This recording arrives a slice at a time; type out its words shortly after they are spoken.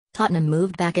Tottenham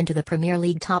moved back into the Premier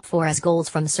League top four as goals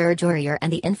from Serge Aurier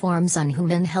and the informed Son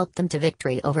Heung-min helped them to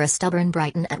victory over a stubborn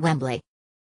Brighton at Wembley.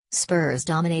 Spurs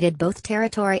dominated both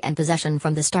territory and possession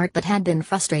from the start but had been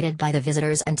frustrated by the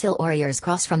visitors until Aurier's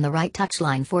cross from the right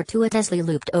touchline fortuitously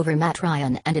looped over Matt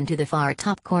Ryan and into the far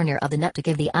top corner of the net to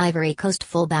give the Ivory Coast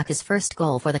fullback his first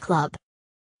goal for the club.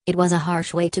 It was a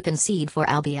harsh way to concede for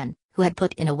Albion, who had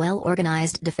put in a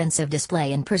well-organized defensive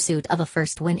display in pursuit of a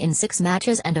first win in 6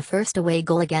 matches and a first away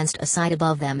goal against a side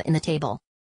above them in the table.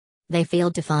 They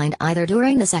failed to find either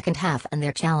during the second half and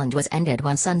their challenge was ended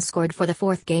when Son scored for the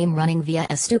 4th game running via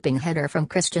a stooping header from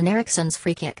Christian Eriksen's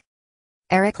free kick.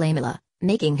 Eric Lamela,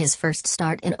 making his first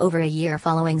start in over a year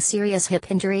following serious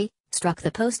hip injury, struck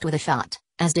the post with a shot,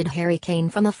 as did Harry Kane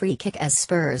from a free kick as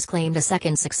Spurs claimed a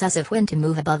second successive win to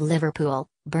move above Liverpool,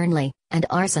 Burnley, and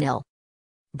Arsenal.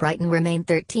 Brighton remained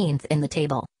 13th in the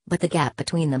table, but the gap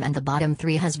between them and the bottom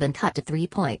 3 has been cut to 3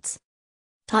 points.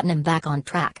 Tottenham back on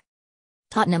track.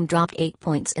 Tottenham dropped 8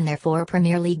 points in their 4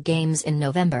 Premier League games in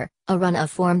November, a run of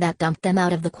form that dumped them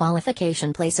out of the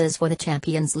qualification places for the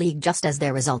Champions League just as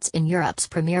their results in Europe's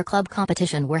Premier Club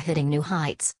competition were hitting new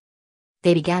heights.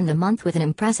 They began the month with an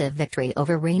impressive victory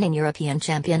over reigning European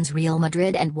champions Real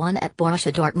Madrid and won at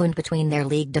Borussia Dortmund between their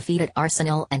league defeat at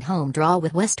Arsenal and home draw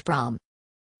with West Brom.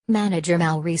 Manager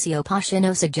Mauricio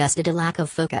Pochettino suggested a lack of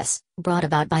focus, brought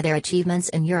about by their achievements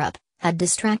in Europe, had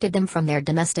distracted them from their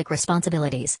domestic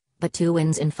responsibilities, but 2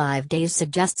 wins in 5 days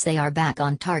suggests they are back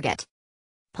on target.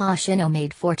 Pochettino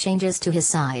made 4 changes to his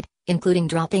side, including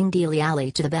dropping Dele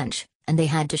Alli to the bench, and they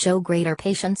had to show greater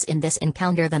patience in this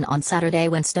encounter than on Saturday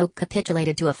when Stoke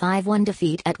capitulated to a 5-1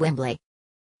 defeat at Wembley.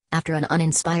 After an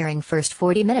uninspiring first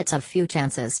 40 minutes of few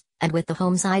chances, and with the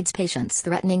home side's patience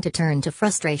threatening to turn to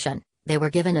frustration, they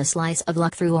were given a slice of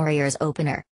luck through Aurier's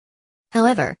opener.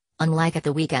 However, unlike at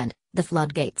the weekend, the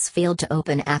floodgates failed to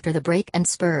open after the break and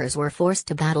Spurs were forced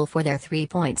to battle for their 3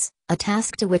 points, a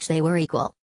task to which they were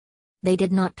equal. They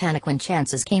did not panic when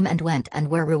chances came and went and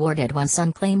were rewarded when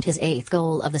Son claimed his 8th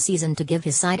goal of the season to give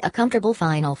his side a comfortable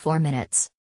final 4 minutes.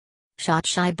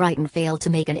 Shot-shy Brighton failed to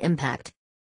make an impact.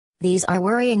 These are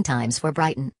worrying times for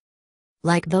Brighton.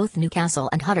 Like both Newcastle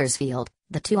and Huddersfield,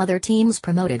 the 2 other teams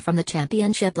promoted from the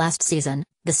Championship last season,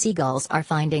 the Seagulls are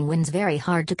finding wins very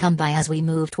hard to come by as we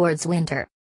move towards winter.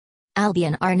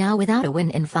 Albion are now without a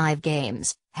win in 5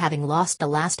 games, having lost the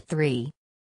last 3.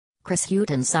 Chris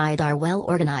Hughton's side are well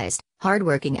organized,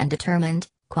 hard-working and determined,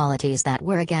 qualities that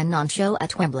were again on show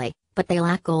at Wembley, but they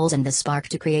lack goals and the spark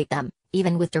to create them,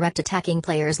 even with direct attacking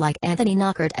players like Anthony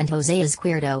Knockaert and Jose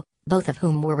Izquierdo, both of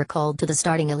whom were recalled to the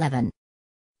starting 11.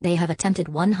 They have attempted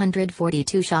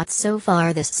 142 shots so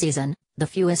far this season, the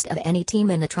fewest of any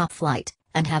team in the top flight,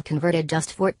 and have converted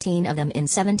just 14 of them in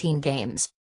 17 games.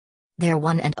 Their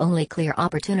one and only clear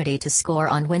opportunity to score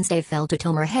on Wednesday fell to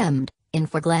Tomer Hemd, in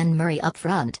for Glenn Murray up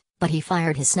front, but he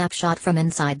fired his snapshot from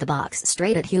inside the box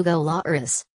straight at Hugo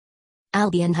Lloris.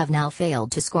 Albion have now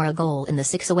failed to score a goal in the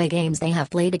 6 away games they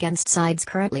have played against sides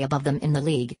currently above them in the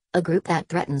league, a group that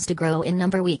threatens to grow in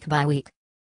number week by week.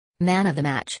 Man of the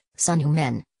match, Son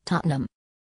Heung-min, Tottenham.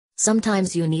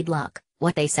 Sometimes you need luck,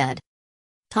 what they said.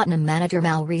 Tottenham manager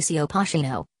Mauricio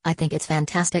Pochettino, I think it's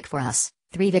fantastic for us,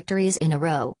 3 victories in a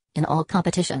row, in all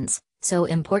competitions, so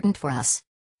important for us.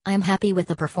 I am happy with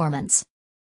the performance.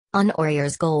 On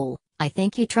Aurier's goal, I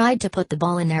think he tried to put the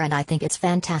ball in there and I think it's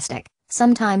fantastic,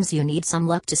 sometimes you need some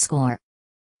luck to score.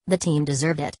 The team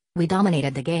deserved it, we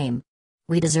dominated the game.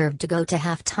 We deserved to go to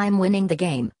half-time winning the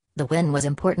game, the win was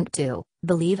important too,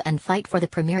 believe and fight for the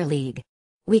Premier League.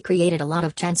 We created a lot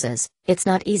of chances, it's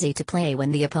not easy to play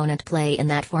when the opponent play in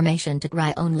that formation to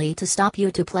try only to stop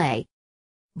you to play.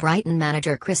 Brighton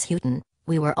manager Chris Hughton,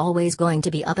 we were always going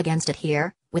to be up against it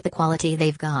here, with the quality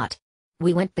they've got.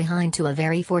 We went behind to a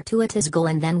very fortuitous goal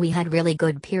and then we had really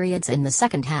good periods in the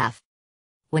second half.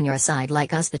 When you're a side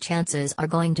like us the chances are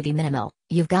going to be minimal,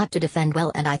 you've got to defend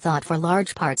well and I thought for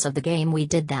large parts of the game we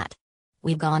did that.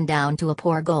 We've gone down to a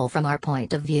poor goal from our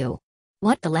point of view.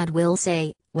 What the lad will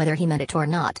say, whether he meant it or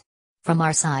not. From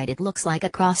our side it looks like a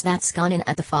cross that's gone in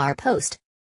at the far post.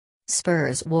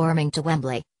 Spurs warming to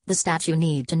Wembley, the stats you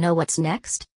need to know what's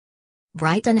next.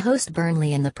 Brighton host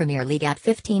Burnley in the Premier League at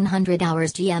 1500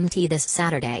 hours GMT this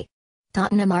Saturday.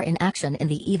 Tottenham are in action in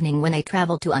the evening when they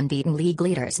travel to unbeaten league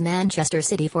leaders Manchester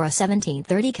City for a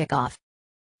 17:30 kickoff.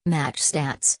 Match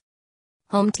stats.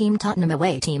 Home team Tottenham,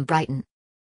 away team Brighton.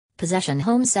 Possession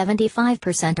home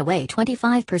 75%, away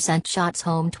 25%, shots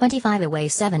home 25, away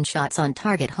 7 shots on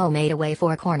target, home 8, away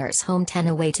 4 corners, home 10,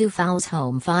 away 2 fouls,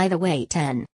 home 5, away 10.